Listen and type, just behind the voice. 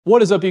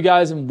What is up, you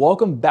guys, and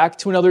welcome back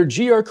to another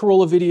GR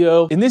Corolla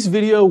video. In this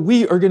video,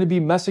 we are going to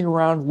be messing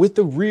around with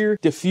the rear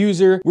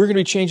diffuser. We're going to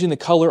be changing the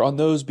color on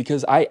those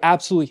because I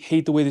absolutely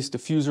hate the way this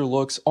diffuser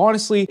looks.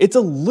 Honestly, it's a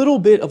little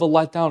bit of a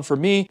letdown for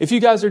me. If you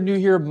guys are new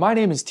here, my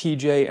name is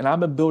TJ, and I've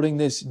been building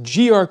this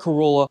GR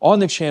Corolla on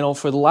the channel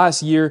for the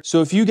last year.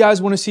 So if you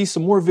guys want to see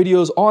some more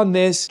videos on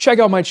this, check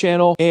out my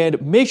channel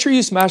and make sure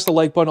you smash the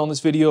like button on this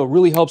video. It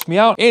really helps me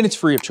out, and it's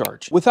free of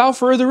charge. Without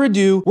further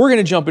ado, we're going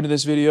to jump into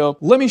this video.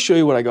 Let me show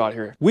you what I got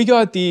here. We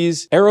got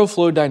these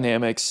Aeroflow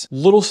Dynamics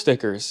little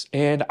stickers,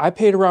 and I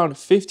paid around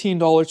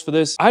 $15 for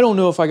this. I don't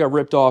know if I got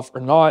ripped off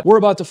or not. We're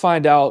about to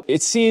find out.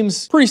 It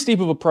seems pretty steep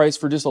of a price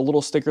for just a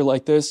little sticker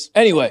like this.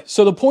 Anyway,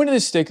 so the point of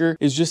this sticker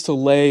is just to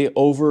lay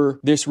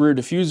over this rear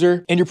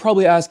diffuser, and you're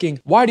probably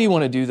asking, why do you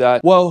want to do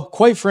that? Well,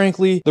 quite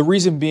frankly, the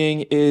reason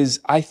being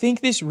is I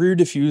think this rear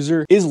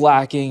diffuser is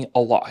lacking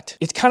a lot.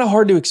 It's kind of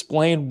hard to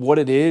explain what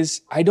it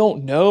is. I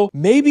don't know.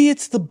 Maybe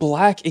it's the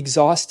black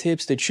exhaust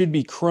tips that should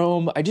be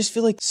chrome. I just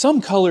feel like some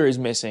color is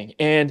missing.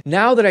 And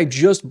now that I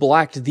just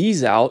blacked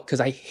these out, because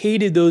I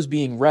hated those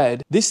being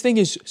red, this thing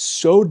is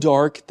so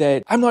dark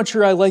that I'm not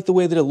sure I like the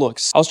way that it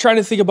looks. I was trying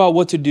to think about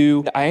what to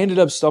do. I ended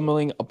up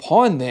stumbling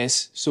upon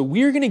this. So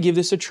we're going to give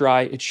this a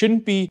try. It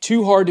shouldn't be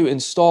too hard to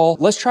install.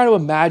 Let's try to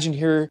imagine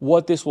here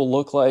what this will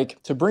look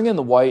like to bring in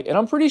the white. And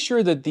I'm pretty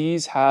sure that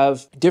these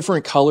have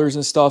different colors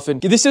and stuff.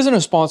 And this isn't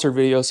a sponsored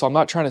video, so I'm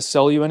not trying to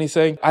sell you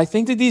anything. I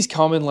think that these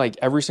come in like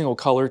every single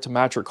color to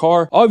match your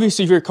car.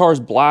 Obviously, if your car is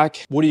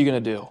black, what are you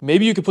going to do?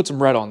 Maybe you could put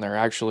some red on there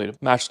actually to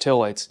match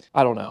taillights.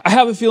 I don't know. I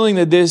have a feeling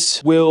that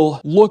this will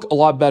look a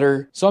lot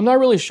better. So I'm not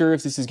really sure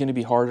if this is going to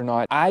be hard or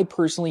not. I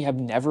personally have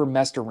never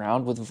messed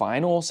around with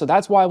vinyl. So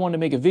that's why I wanted to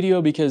make a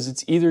video, because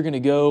it's either going to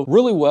go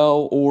really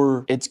well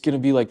or it's going to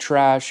be like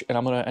trash and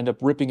I'm going to end up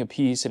ripping a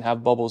piece and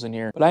have bubbles in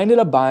here. But I ended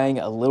up buying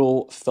a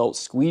little felt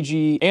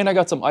squeegee, and I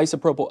got some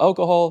isopropyl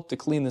alcohol to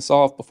clean this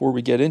off before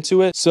we get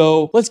into it.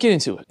 So let's get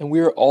into it. And we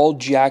are all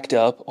jacked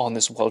up on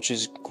this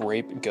Welch's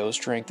Grape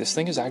Ghost drink. This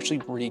thing is actually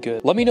pretty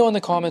good. Let me know in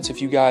the comments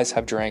if you guys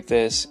have drank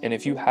this, and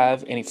if you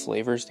have any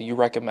flavors that you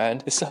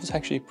recommend. This stuff's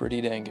actually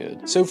pretty dang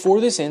good. So for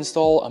this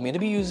install, I'm going to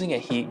be using a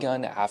heat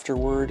gun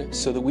afterward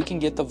so that we can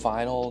get the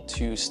vinyl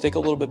to stick a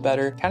little bit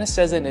better. Kind of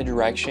says in the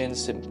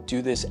directions to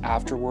do this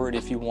afterward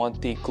if you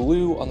want the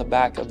glue on the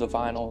back of the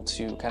vinyl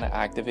to kind of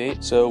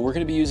activate. So we're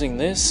going to be using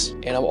this,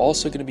 and I'm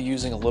also going to be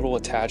using a little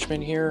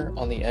attachment here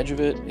on the edge of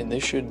it, and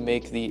this should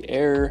make the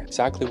air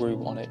exactly where we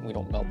want it and we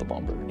don't melt the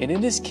bumper. And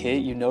in this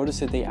kit, you notice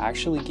that they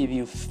actually give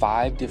you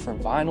 5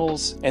 different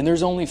vinyls, and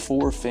there's only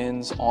 4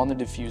 fins on the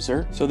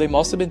diffuser. So they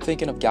must have been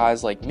thinking of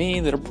guys like me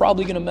that are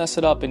probably going to mess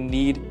it up and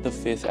need the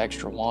 5th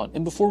extra one.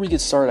 And before we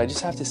get started, I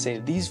just have to say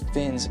these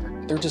fins,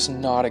 they're just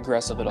not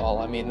aggressive at all.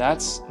 I mean,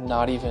 that's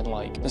not even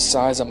like the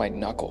size of my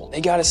knuckle.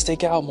 They got to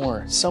stick out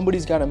more.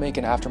 Somebody's got to make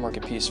an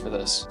aftermarket piece for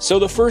this. So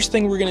the first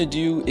thing we're going to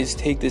do is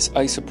take this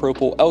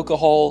isopropyl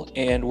alcohol,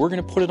 and we're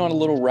going to put it on a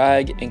little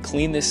rag and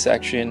clean this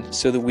section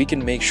so that we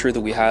can make sure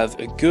that we have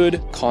a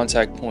good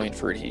contact point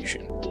for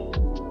adhesion.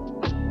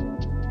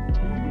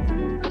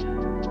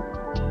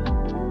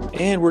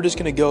 And we're just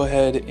going to go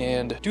ahead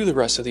and do the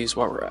rest of these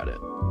while we're at it.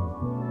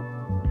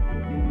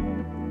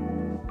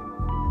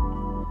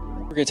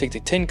 We're going to take the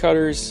tin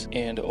cutters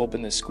and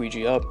open this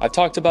squeegee up. I've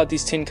talked about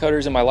these tin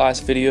cutters in my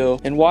last video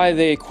and why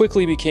they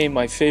quickly became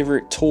my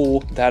favorite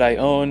tool that I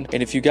own.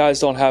 And if you guys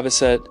don't have a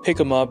set, pick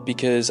them up,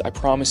 because I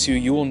promise you,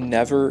 you will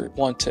never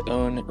want to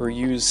own or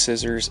use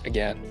scissors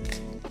again.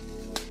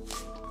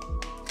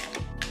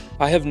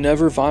 I have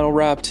never vinyl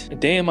wrapped a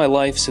day in my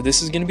life, so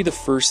this is going to be the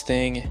first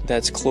thing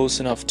that's close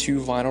enough to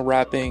vinyl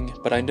wrapping,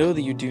 but I know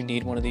that you do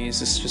need one of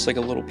these. This is just like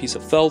a little piece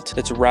of felt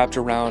that's wrapped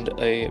around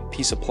a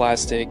piece of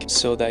plastic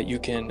so that you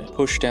can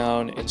push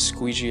down and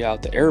squeegee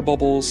out the air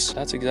bubbles.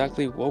 That's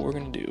exactly what we're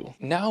going to do.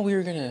 Now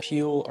we're going to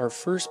peel our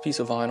first piece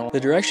of vinyl. The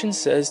direction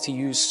says to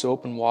use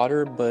soap and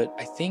water, but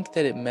I think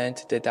that it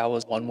meant that that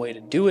was one way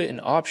to do it, an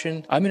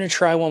option. I'm going to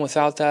try one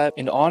without that,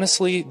 and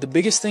honestly, the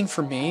biggest thing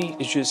for me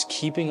is just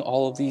keeping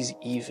all of these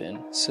even.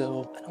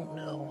 So I don't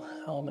know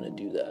how I'm gonna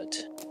do that.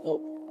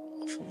 Oh,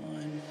 off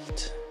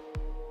alignment.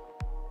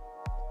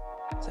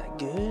 Is that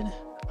good?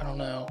 I don't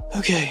know.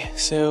 Okay,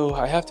 so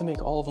I have to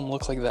make all of them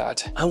look like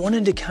that. I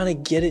wanted to kind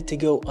of get it to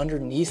go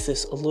underneath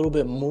this a little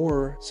bit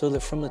more so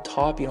that from the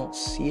top you don't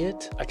see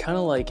it. I kind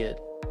of like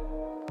it.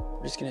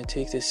 I'm just gonna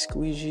take this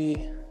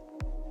squeegee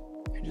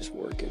and just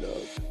work it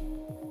up.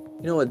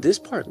 You know what, this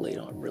part laid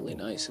on really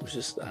nice. It was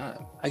just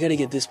that. I gotta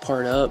get this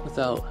part up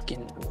without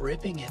fucking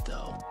ripping it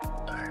though.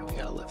 All right, we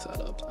gotta lift that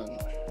up then.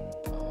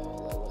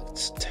 Oh, that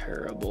looks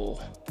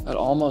terrible. That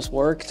almost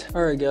worked.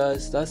 All right,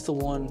 guys, that's the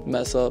one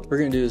mess up. We're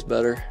gonna do this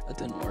better. That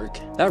didn't work.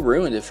 That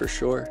ruined it for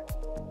sure.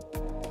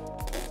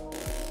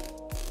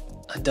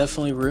 I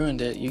definitely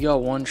ruined it. You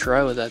got one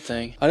try with that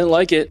thing. I didn't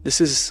like it. This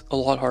is a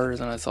lot harder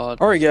than I thought.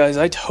 All right, guys,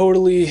 I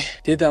totally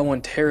did that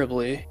one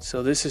terribly.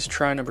 So this is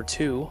try number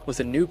 2 with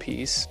a new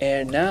piece.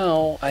 And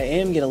now I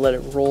am gonna let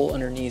it roll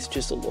underneath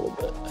just a little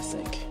bit, I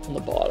think, on the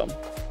bottom,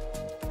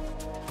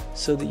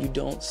 so that you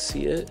don't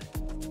see it.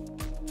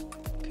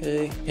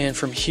 Okay, and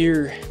from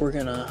here, we're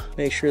gonna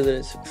make sure that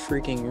it's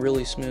freaking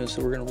really smooth,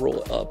 so we're gonna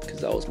roll it up,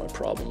 because that was my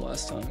problem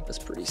last time. That's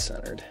pretty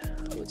centered,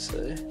 I would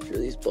say. Make sure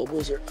these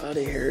bubbles are out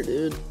of here,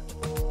 dude.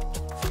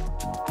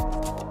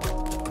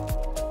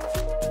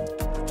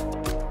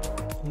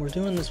 And we're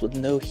doing this with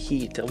no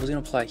heat. I was gonna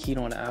apply heat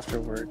on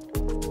afterward.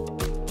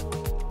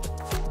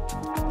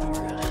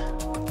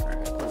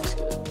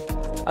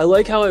 I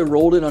like how I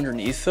rolled it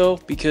underneath though,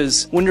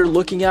 because when you're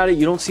looking at it,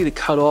 you don't see the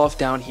cutoff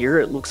down here.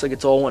 It looks like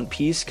it's all one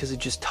piece because it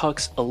just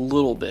tucks a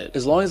little bit.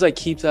 As long as I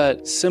keep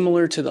that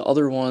similar to the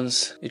other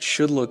ones, it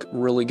should look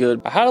really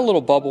good. I had a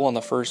little bubble on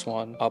the first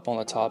one up on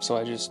the top, so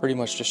I just pretty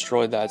much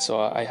destroyed that. So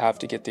I have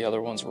to get the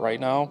other ones right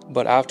now.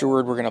 But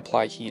afterward, we're gonna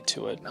apply heat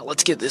to it. Now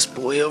let's get this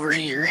boy over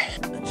here.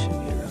 That should be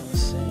around the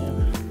same.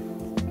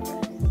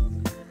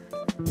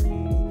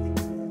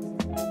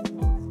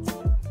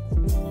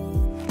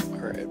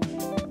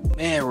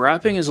 Man,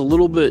 wrapping is a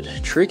little bit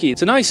tricky.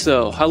 It's nice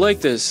though. I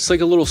like this. It's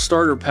like a little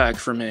starter pack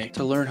for me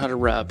to learn how to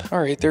wrap. All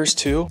right, there's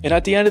two. And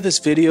at the end of this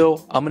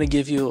video, I'm gonna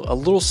give you a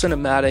little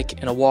cinematic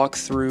and a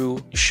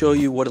walkthrough, show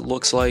you what it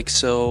looks like,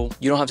 so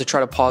you don't have to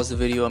try to pause the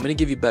video. I'm gonna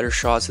give you better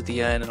shots at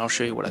the end, and I'll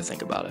show you what I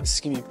think about it. This is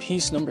gonna be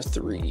piece number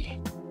 3.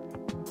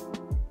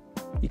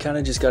 You kind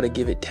of just got to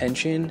give it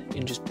tension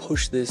and just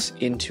push this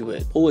into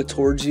it. Pull it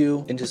towards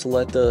you and just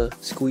let the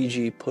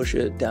squeegee push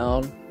it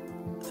down.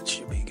 That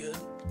should be good.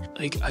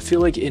 Like, I feel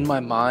like in my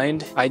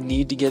mind, I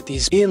need to get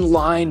these in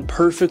line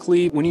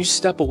perfectly. When you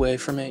step away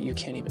from it, you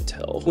can't even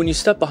tell. When you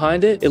step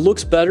behind it, it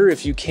looks better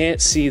if you can't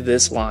see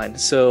this line.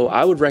 So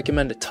I would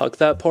recommend to tuck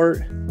that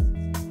part.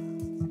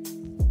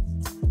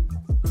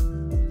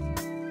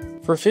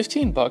 For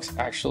 15 bucks,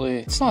 actually,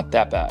 it's not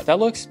that bad. That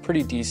looks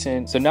pretty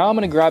decent. So now I'm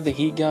gonna grab the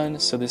heat gun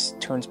so this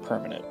turns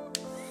permanent.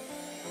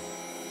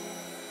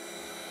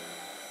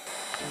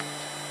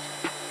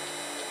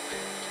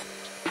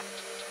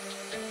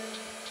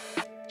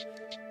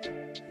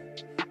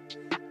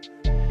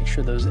 Make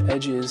sure those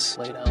edges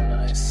lay down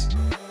nice.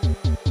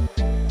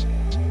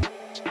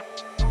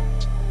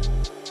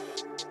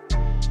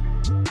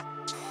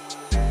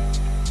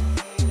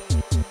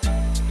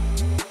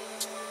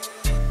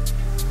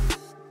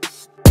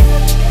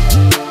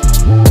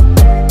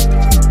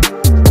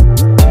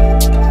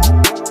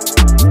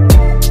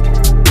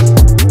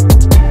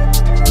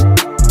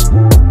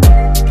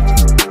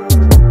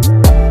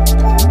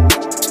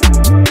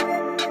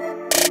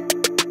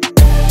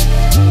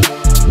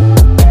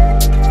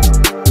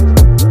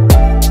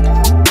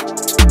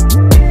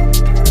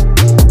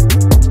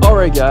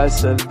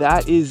 Guys, so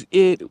that is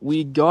it.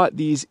 We got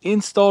these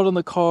installed on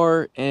the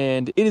car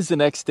and it is the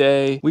next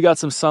day. We got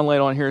some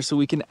sunlight on here so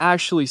we can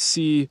actually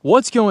see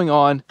what's going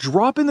on.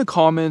 Drop in the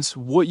comments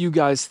what you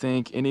guys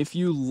think, and if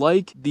you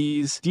like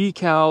these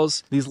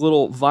decals, these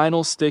little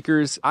vinyl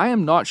stickers. I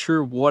am not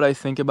sure what I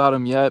think about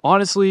them yet.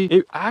 Honestly,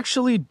 it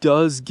actually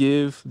does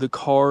give the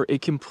car a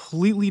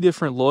completely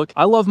different look.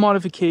 I love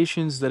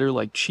modifications that are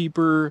like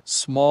cheaper,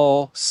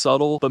 small,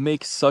 subtle, but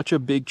make such a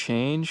big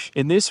change,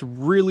 and this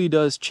really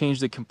does change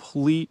the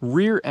complete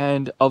rear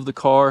end of the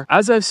car.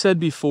 As I've said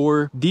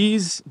before,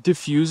 these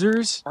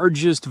diffusers are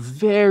just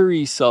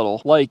very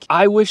subtle. Like,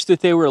 I wish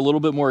that they were a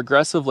little bit more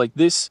aggressive. Like,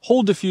 this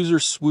whole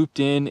diffuser swooped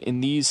in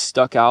and these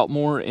stuck out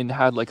more and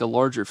had like a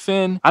larger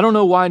fin. I don't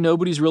know why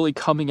nobody's really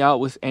coming out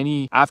with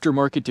any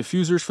aftermarket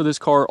diffusers for this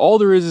car. All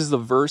there is the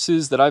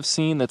Versus that I've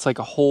seen that's like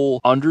a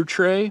whole under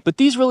tray, but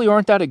these really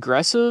aren't that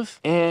aggressive,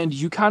 and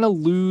you kind of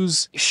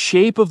lose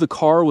shape of the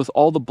car with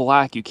all the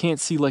black. You can't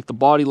see like the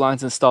body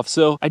lines and stuff.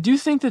 So I do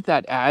think that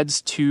that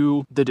adds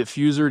to the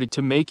diffuser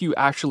to make you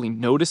actually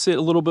notice it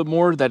a little bit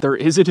more, that there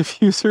is a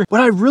diffuser.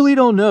 But I really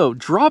don't know.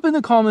 Drop in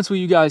the comments what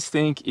you guys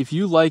think, if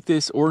you like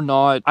this or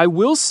not. I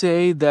will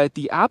say that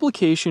the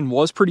application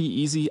was pretty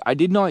easy. I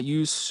did not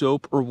use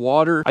soap or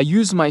water. I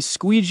used my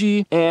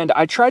squeegee and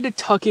I tried to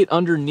tuck it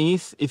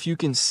underneath, if you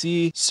can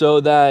see, so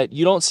that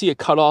you don't see a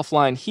cutoff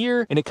line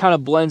here and it kind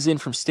of blends in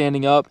from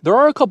standing up. There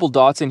are a couple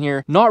dots in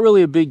here, not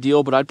really a big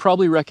deal, but I'd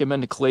probably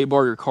recommend to clay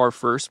bar your car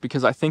first,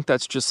 because I think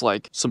that's just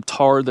like some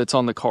tar that's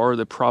on the car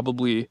that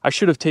probably I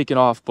should have taken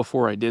off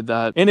before I did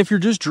that. And if you're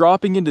just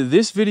dropping into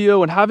this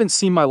video and haven't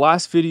seen my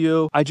last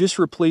video, I just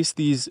replaced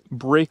these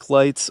brake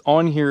lights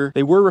on here.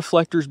 They were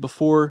reflectors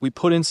before. We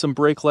put in some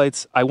brake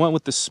lights. I went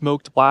with the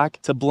smoked black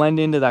to blend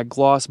into that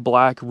gloss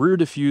black rear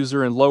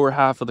diffuser and lower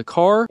half of the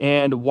car,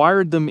 and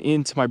wired them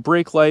into my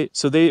brake light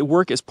so they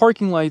work as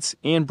parking lights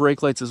and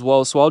brake lights as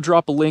well. So I'll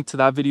drop a link to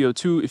that video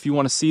too if you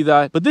want to see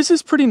that. But this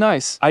is pretty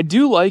nice. I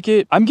do like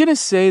it. I'm gonna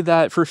say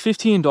that for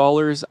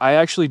 $15, I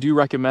actually do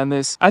recommend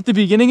this. At the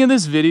beginning of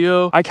this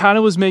video, I kind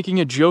of was making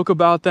a joke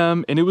about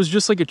them, and it was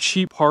just like a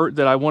cheap part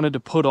that I wanted to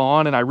put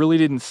on, and I really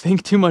didn't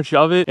think too much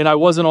of it, and I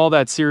wasn't all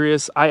that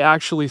serious. I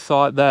actually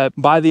thought that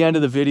by the end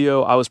of the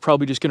video, I was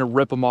probably just gonna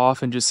rip them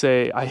off and just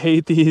say, I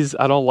hate these,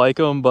 I don't like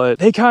them, but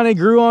they kind of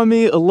grew on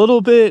me a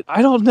little bit.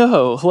 I don't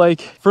know,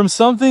 like, from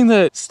something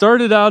that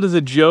started out as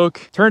a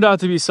joke, turned out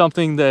to be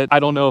something that I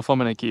don't know if I'm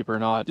gonna keep or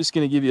not. Just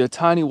gonna give you a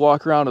tiny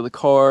walk around of the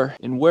car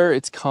and where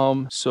it's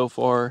come so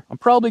far. I'm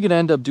probably gonna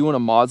end up doing a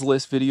mods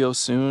list video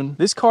soon.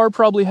 This car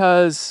probably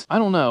has, I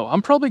don't know,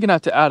 I'm probably gonna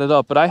have to add it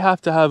up, but I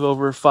have to have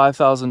over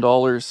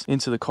 $5,000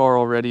 into the car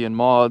already in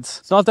mods.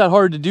 It's not that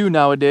hard to do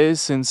nowadays,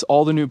 since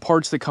all the new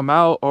parts that come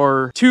out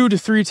are 2 to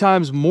 3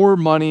 times more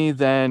money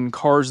than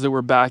cars that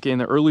were back in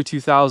the early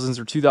 2000s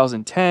or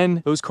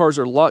 2010. Those cars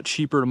are a lot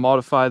cheaper to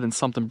modify than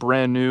something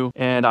brand new,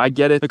 and I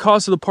get it. The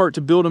cost of the part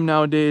to build them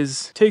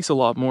nowadays takes a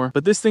lot more,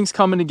 but this thing's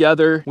coming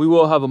together. We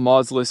will have a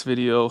mods list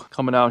video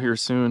coming out here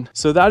soon.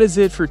 So that is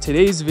it for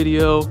today's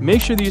video.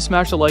 Make sure that you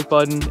smash the like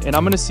button, and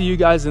I'm gonna see you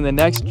guys in the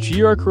next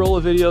GR Corolla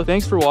video.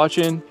 Thanks for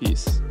watching.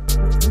 Peace.